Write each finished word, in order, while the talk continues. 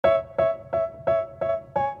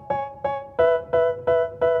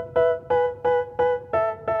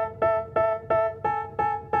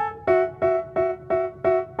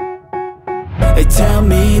tell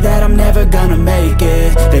me that I'm never gonna make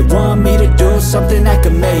it. They want me to do something that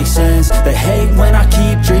could make sense. They hate when I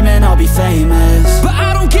keep dreaming I'll be famous, but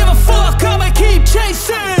I don't give a fuck, I'ma keep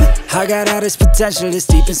chasing. I got all this potential that's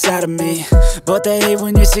deep inside of me, but they hate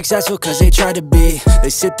when you're successful cause they try to be. They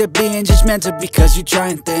sit there being judgmental because you're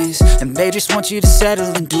trying things, and they just want you to settle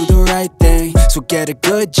and do the right thing. So get a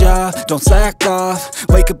good job, don't slack off.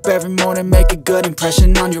 Wake up every morning, make a good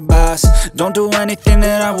impression on your boss. Don't do anything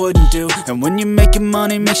that I wouldn't do, and when you're making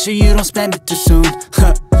money, make sure you don't spend it too soon.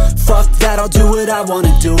 Fuck that, I'll do what I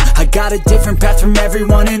wanna do. I got a different path from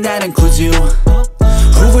everyone, and that includes you.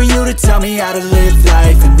 Who are you to tell me how to live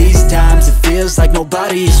life? In these times it feels like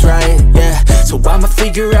nobody's right, yeah. So I'ma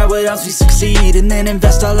figure out what else we succeed, and then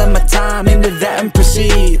invest all of my time into that and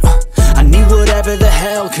proceed. I need whatever the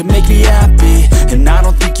hell could make me happy, and I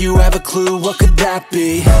don't think you have a clue what could that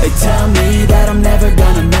be. They tell me that I'm never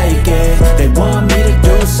gonna make it. They want me to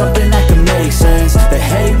do something that can make sense. They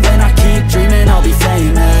hate when I keep dreaming I'll be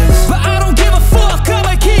famous, but I don't give a fuck,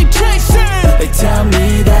 I'ma keep chasing. They tell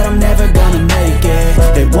me that I'm never gonna make it.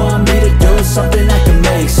 They want me to do something that can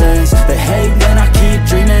make sense. They hate when I keep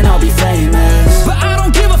dreaming I'll be famous, but I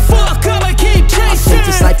don't give a fuck, I'ma keep chasing. I think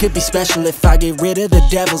this life could be special if I get rid of the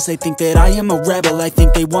devils. They think that I am a rebel, I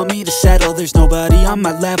think they want me to settle. There's nobody on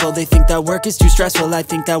my level, they think that work is too stressful. I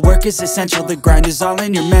think that work is essential, the grind is all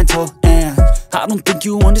in your mental. And I don't think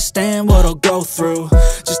you understand what I'll go through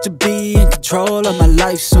just to be in control of my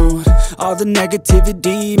life soon. All the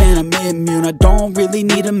negativity, man, I'm immune. I don't really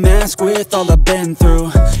need a mask with all I've been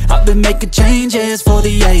through. I've been making changes for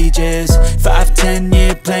the ages. 5-10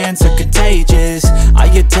 year plans are contagious. I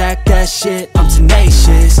attack that shit, I'm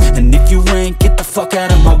tenacious. And if you ain't, get the fuck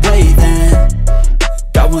out of my way then.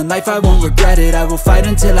 Got one life, I won't regret it. I will fight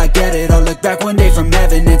until I get it. I'll look back one day from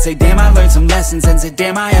heaven and say damn, I learned some lessons. And say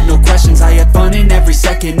damn, I had no questions. I had fun in every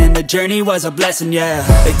second, and the journey was a blessing, yeah.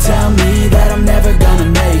 They tell me that I'm never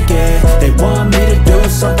gonna make it. They want me to do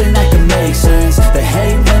something that can make sense. They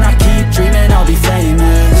hate when I keep dreaming I'll be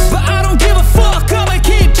famous, but I don't give a fuck, I'ma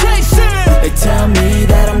keep chasing. They tell me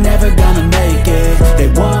that I'm never gonna make it. They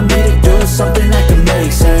want me to do something that can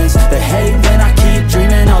make sense. They hate when I keep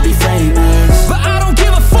dreaming I'll be famous, but I don't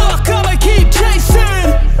give a fuck, I'ma keep chasing.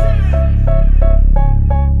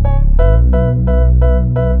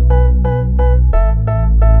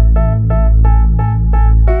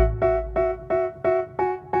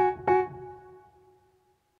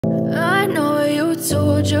 I know you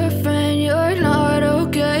told your friend you're not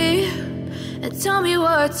okay, and tell me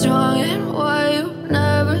what's wrong and why you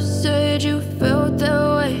never said you felt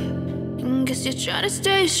that way. And guess you're trying to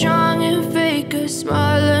stay strong and fake a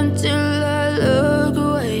smile until I look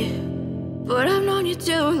away. But I've known you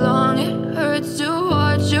too long, it hurts to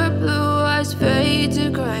watch your blue eyes fade to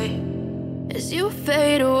gray as you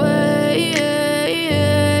fade away,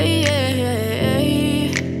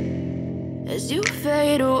 as you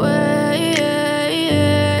fade away.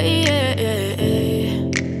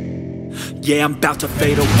 Yeah, I'm about to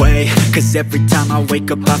fade away, cause every time I wake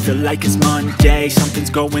up I feel like it's Monday. Something's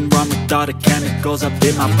going wrong with all the chemicals up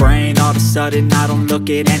in my brain. All of a sudden I don't look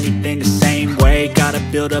at anything the same way. Gotta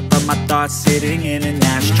build up of my thoughts sitting in an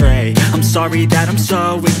ashtray. I'm sorry that I'm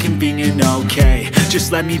so inconvenient, okay.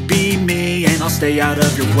 Just let me be me and I'll stay out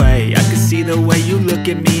of your way. I can see the way you look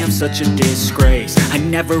at me, I'm such a disgrace. I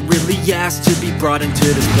never really asked to be brought into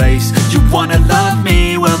this place. You wanna love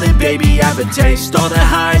me? Well then baby, have a taste. All the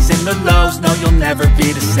highs and the lows, no, you'll never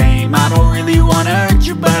be the same. I don't really wanna hurt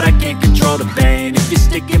you, but I can't control the pain. If you're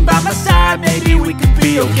sticking by my side, maybe we could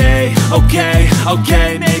be okay.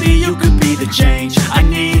 Okay, maybe you could be the change I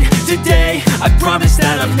need today. I promise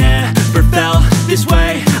that I've never felt this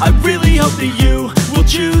way. I really hope that you will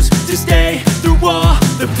choose to stay through all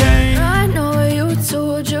the pain. I know you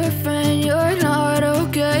told your friend you're not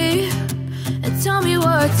okay, and tell me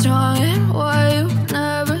what's wrong and why you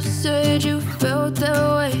never said you felt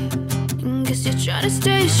that way. And guess you're trying to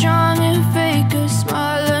stay strong and fake a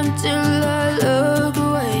smile until I look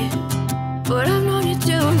away. But I've known you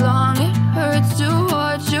too long, it hurts to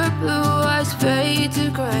watch your blue eyes fade to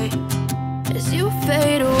gray as you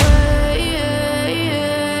fade away.